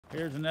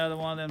Here's another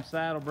one of them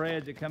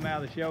saddlebreds that come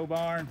out of the show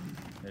barn.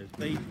 His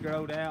feet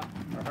growed out,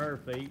 or her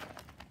feet.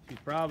 She's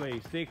probably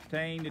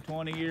 16 to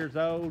 20 years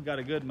old, got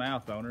a good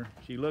mouth on her.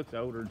 She looks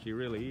older than she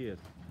really is.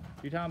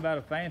 You're talking about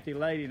a fancy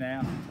lady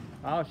now.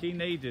 All she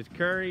needs is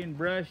currying,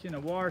 brushing, a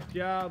wash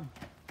job,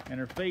 and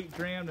her feet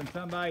trimmed, and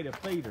somebody to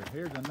feed her.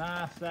 Here's a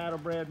nice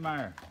saddlebred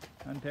mare.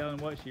 I'm telling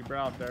what she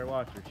brought there.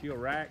 Watch her. She'll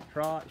rack,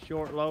 trot,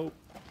 short lope.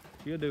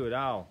 She'll do it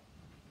all.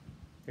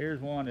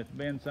 Here's one that's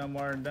been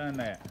somewhere and done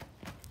that.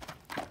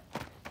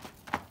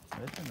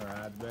 This one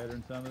rides better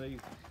than some of these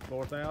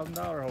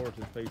 $4,000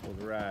 horses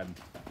people's riding.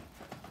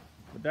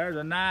 But there's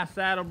a nice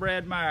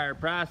saddlebred mare.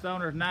 Price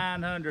on her's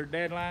 $900.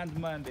 Deadline's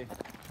Monday.